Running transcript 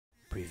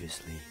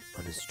Previously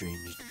on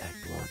Estranged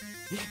Act 1.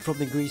 From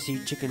the greasy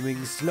chicken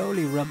wings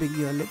slowly rubbing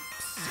your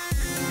lips.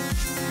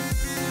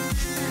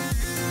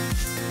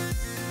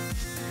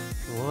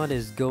 What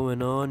is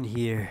going on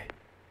here?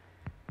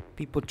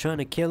 People trying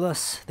to kill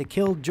us. They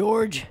killed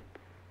George.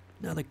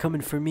 Now they're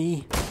coming for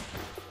me.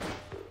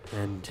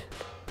 And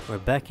we're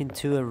back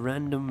into a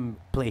random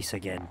place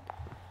again.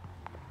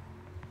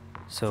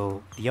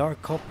 So, the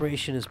Ark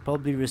Corporation is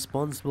probably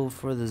responsible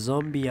for the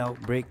zombie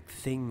outbreak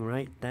thing,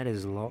 right? That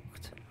is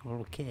locked.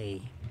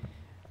 Okay.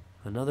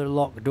 Another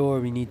locked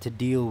door we need to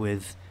deal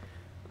with.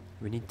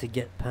 We need to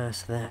get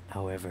past that,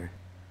 however.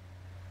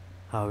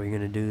 How are we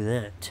gonna do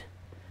that?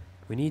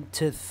 We need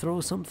to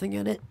throw something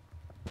at it.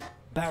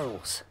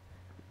 Barrels.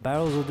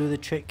 Barrels will do the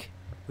trick.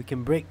 We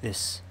can break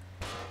this.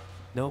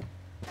 Nope.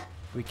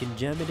 We can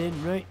jam it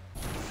in, right?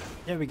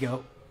 There we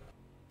go.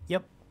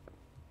 Yep.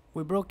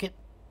 We broke it.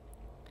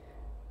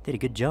 Did a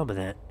good job of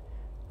that.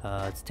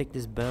 Let's take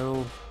this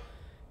barrel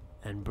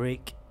and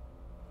break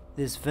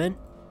this vent.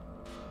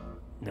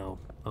 No.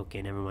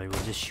 Okay, never mind.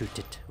 We'll just shoot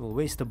it. We'll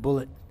waste a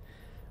bullet.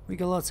 We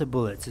got lots of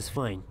bullets. It's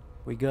fine.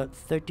 We got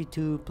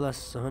 32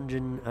 plus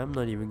 100. I'm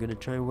not even going to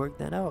try and work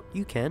that out.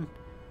 You can.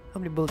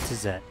 How many bullets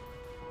is that?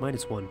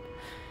 -1.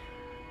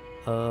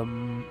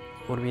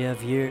 What do we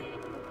have here?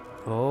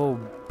 Oh,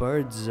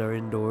 birds are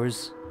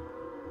indoors.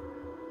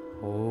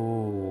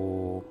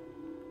 Oh.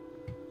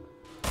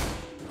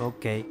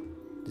 Okay,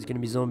 there's gonna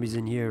be zombies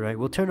in here, right?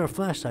 We'll turn our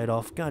flashlight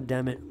off. God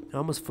damn it, I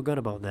almost forgot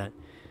about that.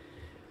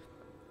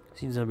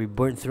 Seems that we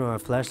burnt through our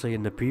flashlight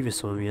in the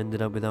previous one. We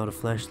ended up without a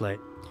flashlight.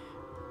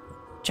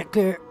 Check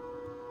clear.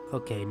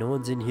 Okay, no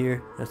one's in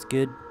here. That's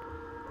good.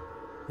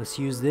 Let's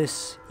use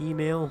this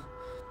email.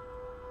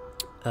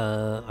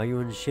 Are you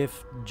on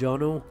shift,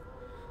 Jono?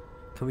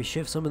 Can we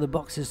shift some of the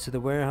boxes to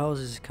the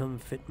warehouses? Come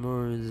fit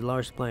more. There's a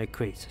large supply of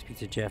crates. Speak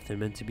to Jeff. They're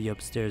meant to be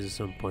upstairs at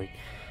some point.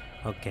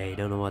 Okay,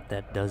 don't know what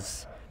that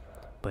does.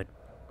 But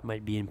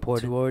might be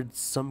important towards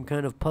some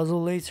kind of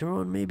puzzle later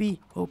on,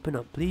 maybe? Open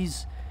up,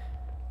 please.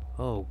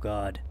 Oh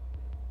god.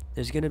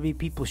 There's gonna be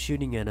people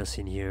shooting at us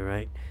in here,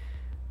 right?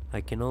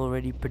 I can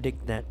already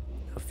predict that.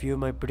 A few of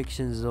my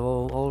predictions have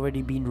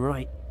already been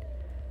right.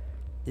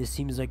 This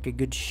seems like a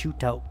good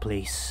shootout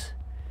place.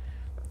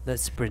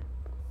 Let's sprint.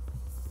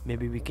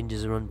 Maybe we can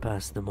just run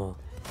past them all.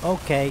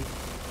 Okay.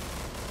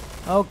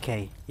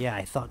 Okay. Yeah,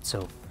 I thought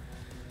so.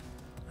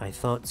 I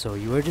thought so.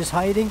 You were just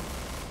hiding?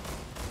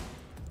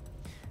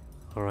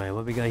 Alright,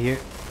 what we got here?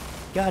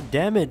 God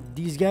damn it,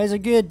 these guys are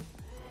good.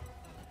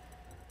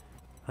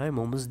 I'm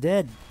almost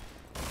dead.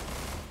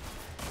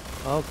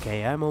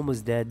 Okay, I'm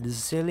almost dead. This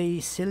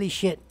is silly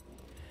shit.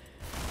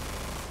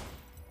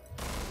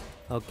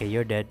 Okay,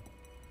 you're dead.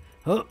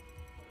 Oh!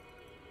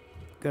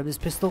 Grab this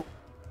pistol.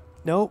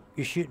 No,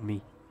 you're shooting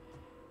me.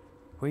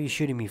 Where are you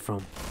shooting me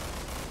from?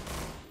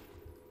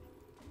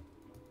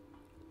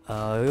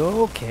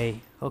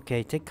 Okay.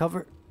 Okay, take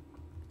cover.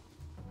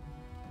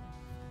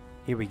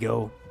 Here we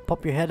go.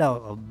 Pop your head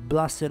out. I'll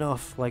blast it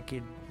off like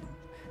it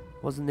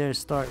wasn't there to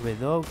start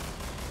with. Oh,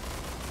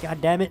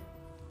 god damn it.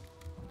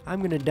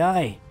 I'm gonna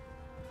die.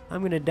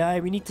 I'm gonna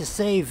die. We need to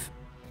save.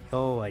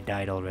 Oh, I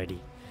died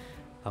already.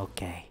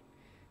 Okay.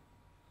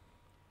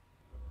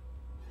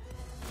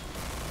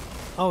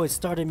 Oh, it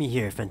started me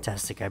here.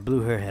 Fantastic. I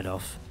blew her head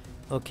off.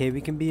 Okay, we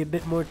can be a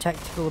bit more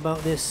tactical about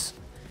this.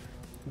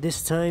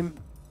 This time.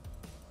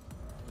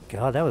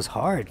 God, that was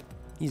hard.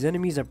 These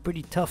enemies are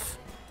pretty tough.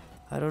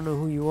 I don't know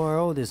who you are.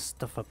 Oh, there's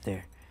stuff up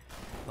there.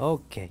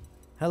 Okay.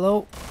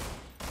 Hello.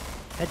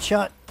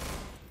 Headshot.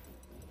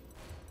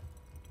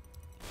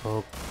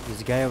 Oh, there's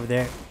a guy over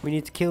there. We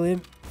need to kill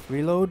him.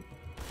 Reload.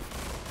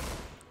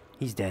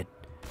 He's dead.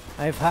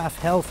 I have half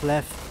health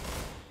left.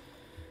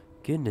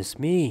 Goodness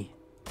me.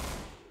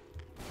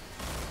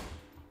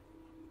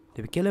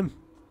 Did we kill him?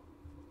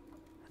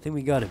 I think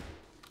we got him.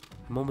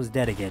 I'm almost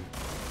dead again.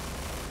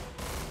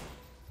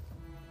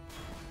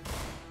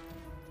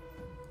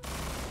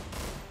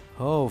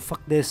 Oh,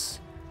 fuck this.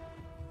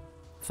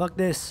 Fuck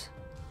this.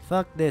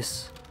 Fuck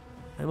this.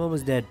 I'm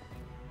almost dead.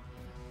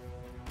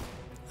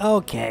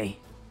 Okay.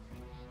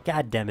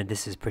 God damn it,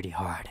 this is pretty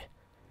hard.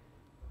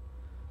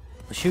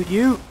 I'll shoot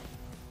you.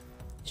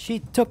 She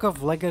took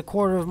off like a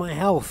quarter of my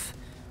health.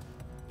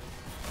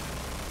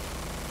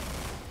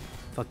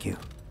 Fuck you.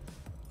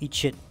 Eat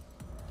shit.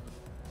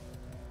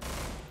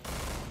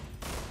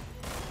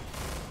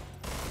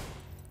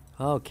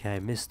 Okay, I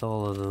missed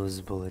all of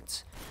those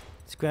bullets.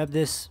 Let's grab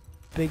this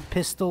big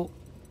pistol.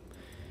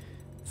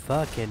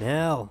 Fucking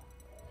hell.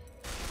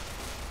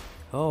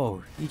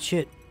 Oh, eat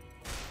shit.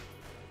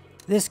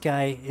 This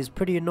guy is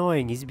pretty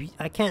annoying.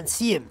 I can't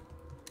see him.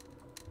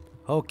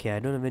 Okay, I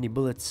don't have any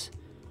bullets.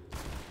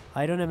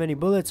 I don't have any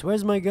bullets.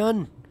 Where's my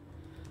gun?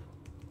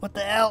 What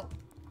the hell?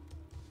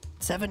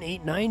 7,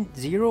 8, 9,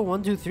 0,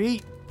 1, 2,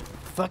 3.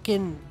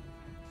 Fucking.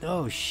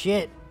 Oh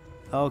shit.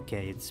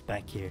 Okay, it's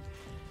back here.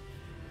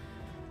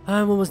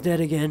 I'm almost dead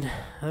again.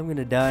 I'm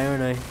gonna die,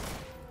 aren't I?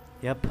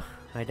 Yep,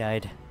 I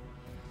died.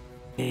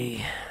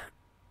 Hey.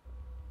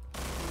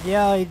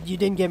 Yeah, you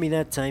didn't get me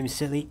that time,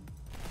 silly.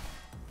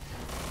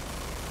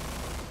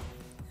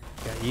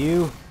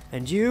 You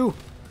and you.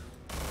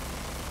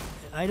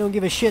 I don't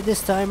give a shit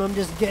this time. I'm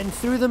just getting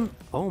through them.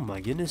 Oh my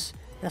goodness.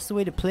 That's the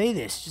way to play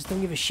this. Just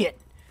don't give a shit.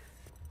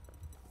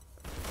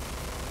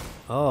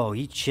 Oh,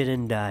 eat shit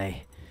and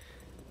die.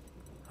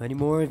 Any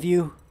more of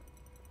you?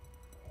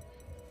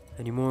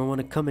 Any more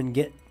want to come and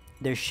get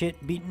their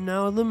shit beaten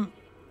out of them?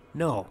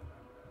 No.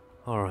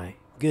 Alright,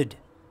 good.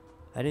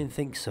 I didn't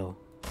think so.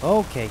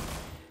 Okay.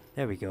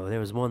 There we go. There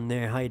was one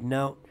there hiding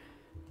out.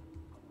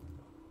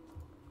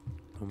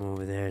 Come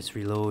over there. Let's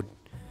reload.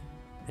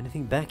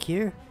 Anything back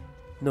here?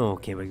 No.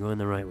 Okay, we're going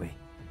the right way.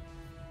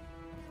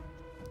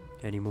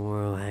 Any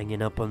more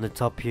hanging up on the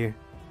top here?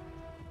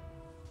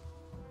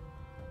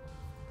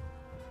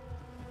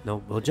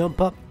 Nope, we'll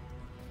jump up.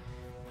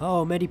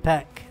 Oh,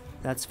 medipack.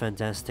 That's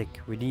fantastic.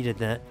 We needed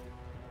that.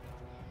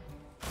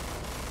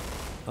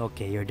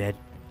 Okay, you're dead.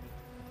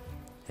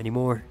 Any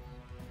more?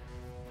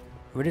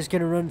 We're just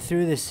gonna run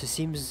through this. It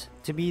seems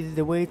to be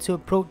the way to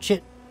approach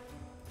it.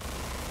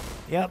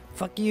 Yep,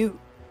 fuck you.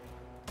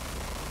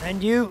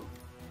 And you.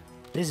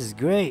 This is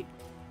great.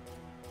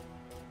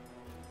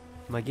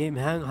 My game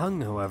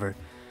hung, however.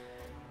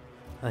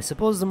 I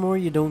suppose the more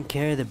you don't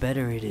care, the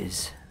better it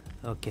is.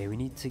 Okay, we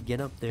need to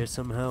get up there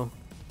somehow.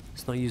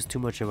 Let's not use too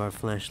much of our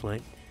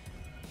flashlight.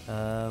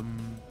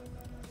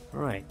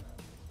 Alright.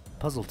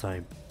 Puzzle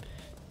time.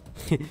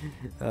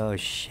 Oh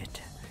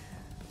shit.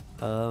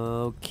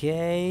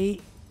 Okay.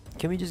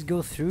 Can we just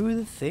go through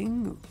the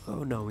thing?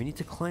 Oh no, we need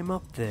to climb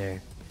up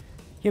there.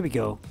 Here we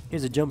go.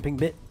 Here's a jumping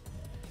bit.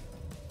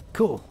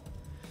 Cool.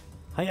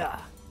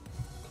 Hiya.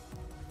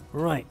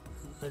 Right.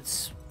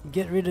 Let's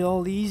get rid of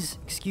all these.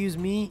 Excuse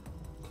me.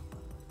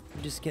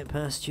 Just get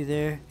past you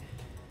there.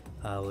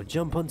 We'll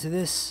jump onto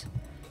this.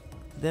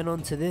 Then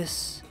onto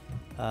this.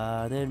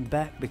 Then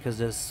back because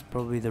that's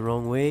probably the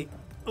wrong way.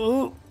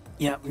 Oh!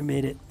 Yeah, we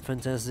made it.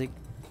 Fantastic.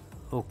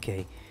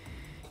 Okay.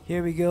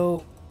 Here we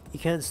go. You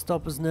can't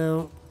stop us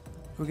now.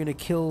 We're gonna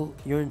kill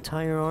your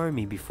entire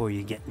army before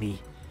you get me.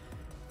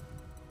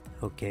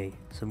 Okay.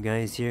 Some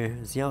guys here.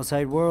 It's the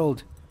outside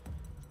world.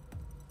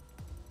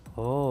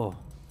 Oh.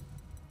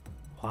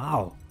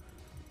 Wow.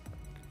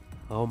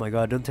 Oh my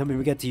god, don't tell me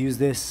we get to use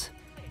this.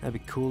 That'd be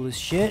cool as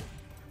shit.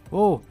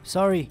 Oh,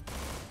 sorry.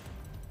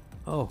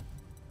 Oh,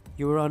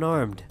 you were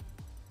unarmed.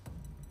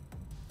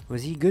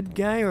 Was he a good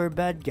guy or a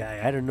bad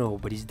guy? I don't know,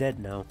 but he's dead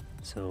now,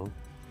 so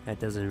that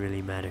doesn't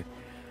really matter.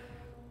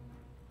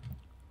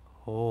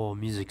 Oh,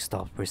 music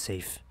stopped. We're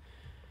safe.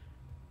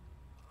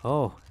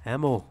 Oh,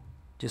 ammo.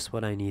 Just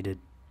what I needed.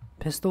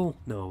 Pistol?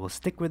 No, we'll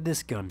stick with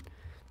this gun.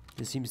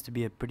 This seems to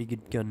be a pretty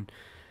good gun.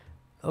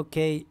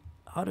 Okay,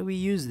 how do we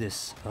use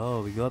this?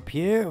 Oh, we go up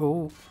here.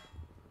 Oh,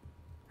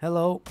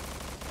 hello.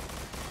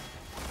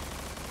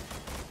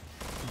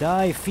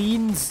 Die,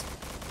 fiends!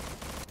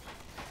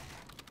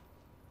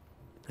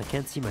 I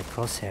can't see my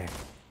crosshair.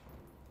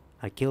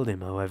 I killed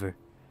him, however.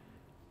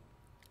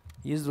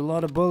 Used a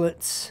lot of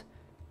bullets.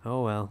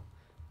 Oh well.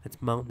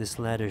 Let's mount this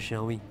ladder,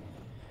 shall we?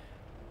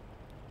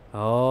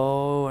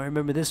 Oh, I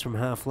remember this from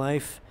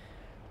Half-Life.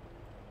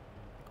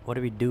 What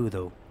do we do,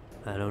 though?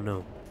 I don't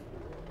know.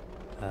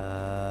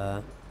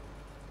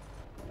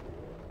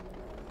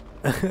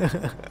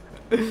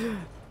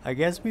 I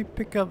guess we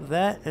pick up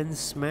that and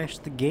smash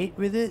the gate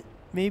with it,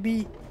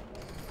 maybe?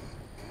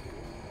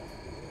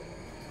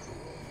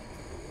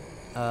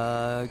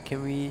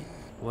 Can we...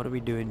 What are we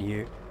doing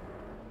here?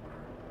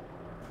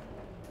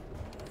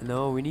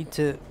 No, we need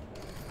to...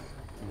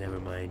 Never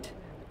mind.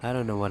 I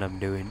don't know what I'm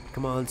doing.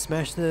 Come on,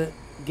 smash the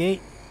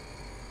gate.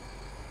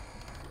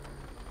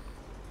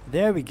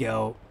 There we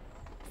go.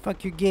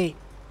 Fuck your gate.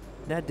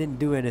 That didn't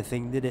do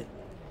anything, did it?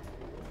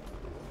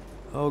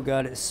 Oh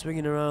god, it's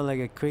swinging around like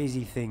a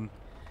crazy thing.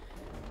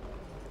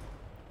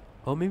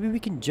 Oh, maybe we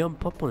can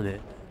jump up on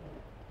it.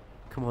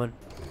 Come on.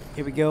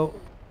 Here we go.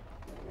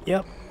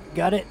 Yep,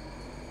 got it.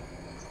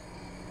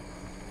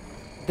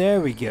 There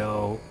we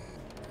go.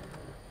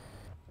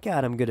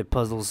 God, I'm good at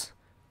puzzles.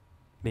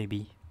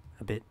 Maybe.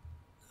 A bit.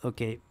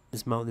 Okay,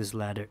 let's mount this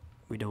ladder.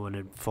 We don't want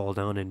to fall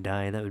down and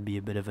die. That would be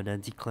a bit of an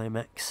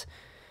anticlimax.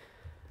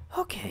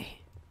 Okay.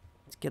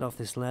 Let's get off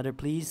this ladder,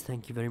 please.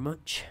 Thank you very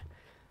much.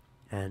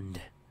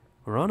 And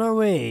we're on our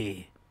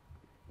way.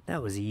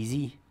 That was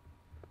easy.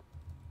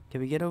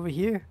 Can we get over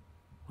here?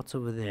 What's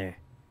over there?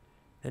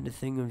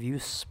 Anything of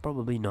use?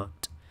 Probably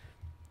not.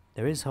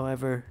 There is,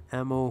 however,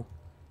 ammo,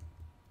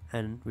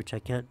 and which I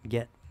can't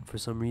get for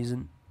some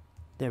reason.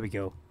 There we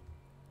go.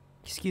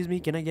 Excuse me,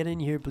 can I get in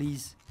here,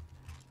 please?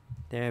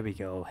 There we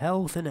go.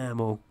 Health and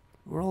ammo.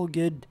 We're all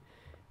good.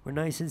 We're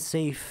nice and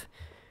safe.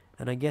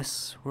 And I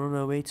guess we're on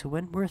our way to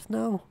Wentworth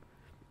now?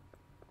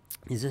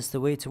 Is this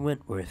the way to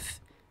Wentworth?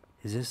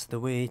 Is this the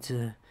way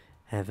to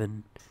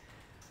heaven?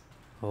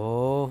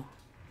 Oh.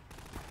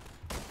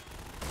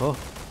 Oh,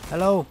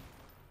 hello.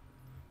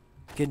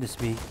 Goodness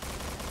me.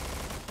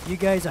 You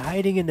guys are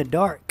hiding in the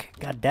dark.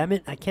 God damn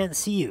it, I can't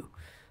see you.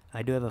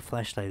 I do have a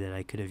flashlight that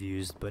I could have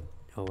used, but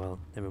oh well,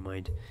 never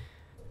mind.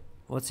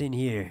 What's in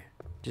here?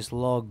 Just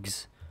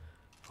logs.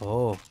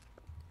 Oh,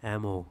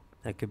 ammo.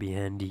 That could be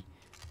handy.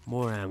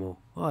 More ammo.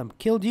 Oh, I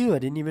killed you. I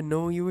didn't even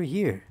know you were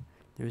here.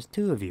 There's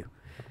two of you.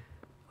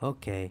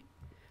 Okay.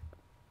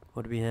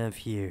 What do we have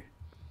here?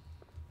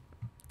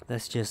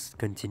 Let's just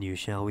continue,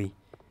 shall we?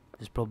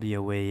 There's probably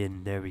a way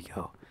in. There we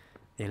go.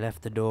 They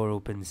left the door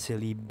open,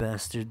 silly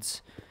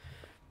bastards.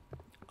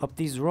 Up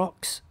these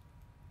rocks.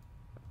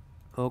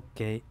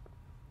 Okay.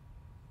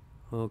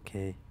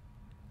 Okay.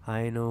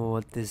 I know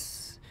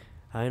what's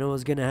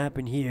gonna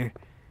happen here.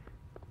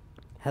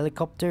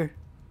 Helicopter.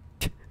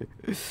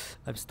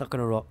 I'm stuck on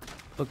a rock.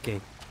 Okay.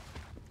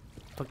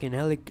 Fucking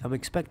I'm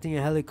expecting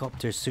a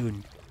helicopter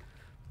soon.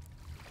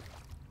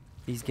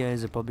 These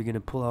guys are probably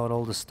gonna pull out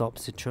all the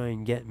stops to try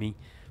and get me.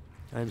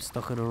 I'm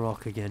stuck on a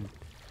rock again.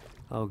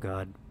 Oh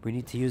god. We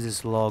need to use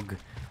this log.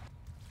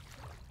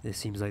 This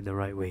seems like the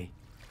right way.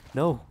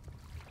 No.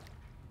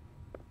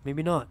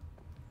 Maybe not.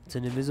 It's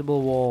an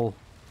invisible wall.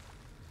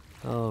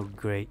 Oh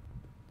great.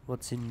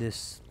 What's in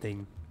this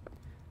thing?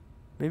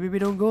 Maybe we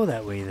don't go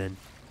that way then.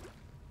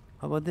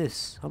 How about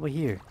this? How about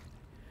here?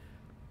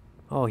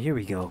 Oh, here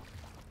we go.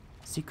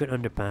 Secret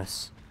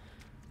underpass.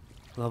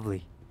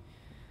 Lovely.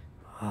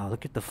 Wow,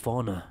 look at the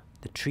fauna.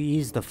 The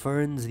trees, the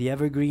ferns, the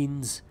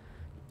evergreens.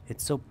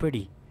 It's so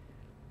pretty.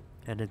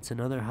 And it's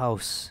another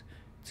house.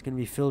 It's gonna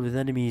be filled with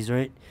enemies,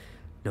 right?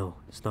 No,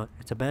 it's not.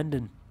 It's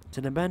abandoned. It's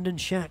an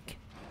abandoned shack.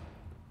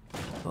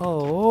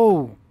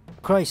 Oh,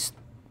 Christ.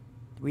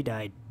 We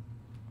died.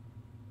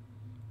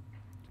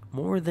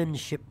 More than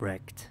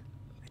shipwrecked.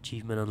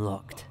 Achievement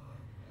unlocked.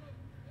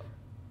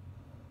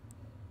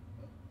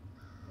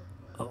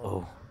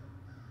 Uh-oh.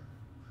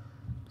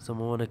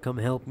 Someone wanna come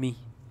help me?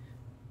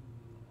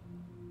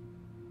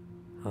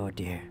 Oh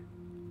dear.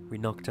 We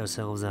knocked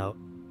ourselves out.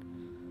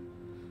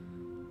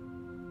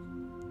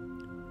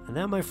 And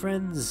that, my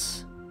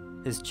friends,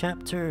 is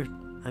Act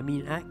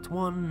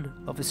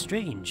 1 of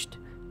Estranged.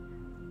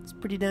 It's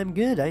pretty damn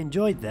good. I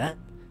enjoyed that.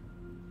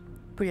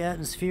 Pretty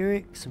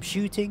atmospheric, some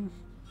shooting,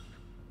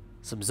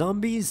 some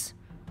zombies.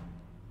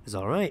 It's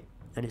alright.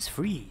 And it's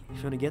free. If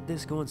you want to get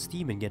this, go on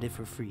Steam and get it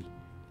for free.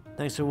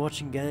 Thanks for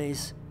watching,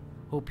 guys.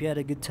 Hope you had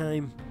a good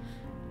time.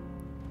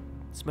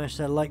 Smash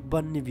that like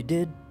button if you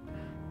did.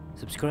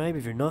 Subscribe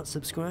if you're not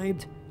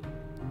subscribed.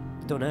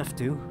 You don't have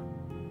to.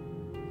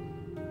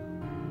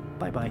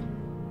 Bye bye.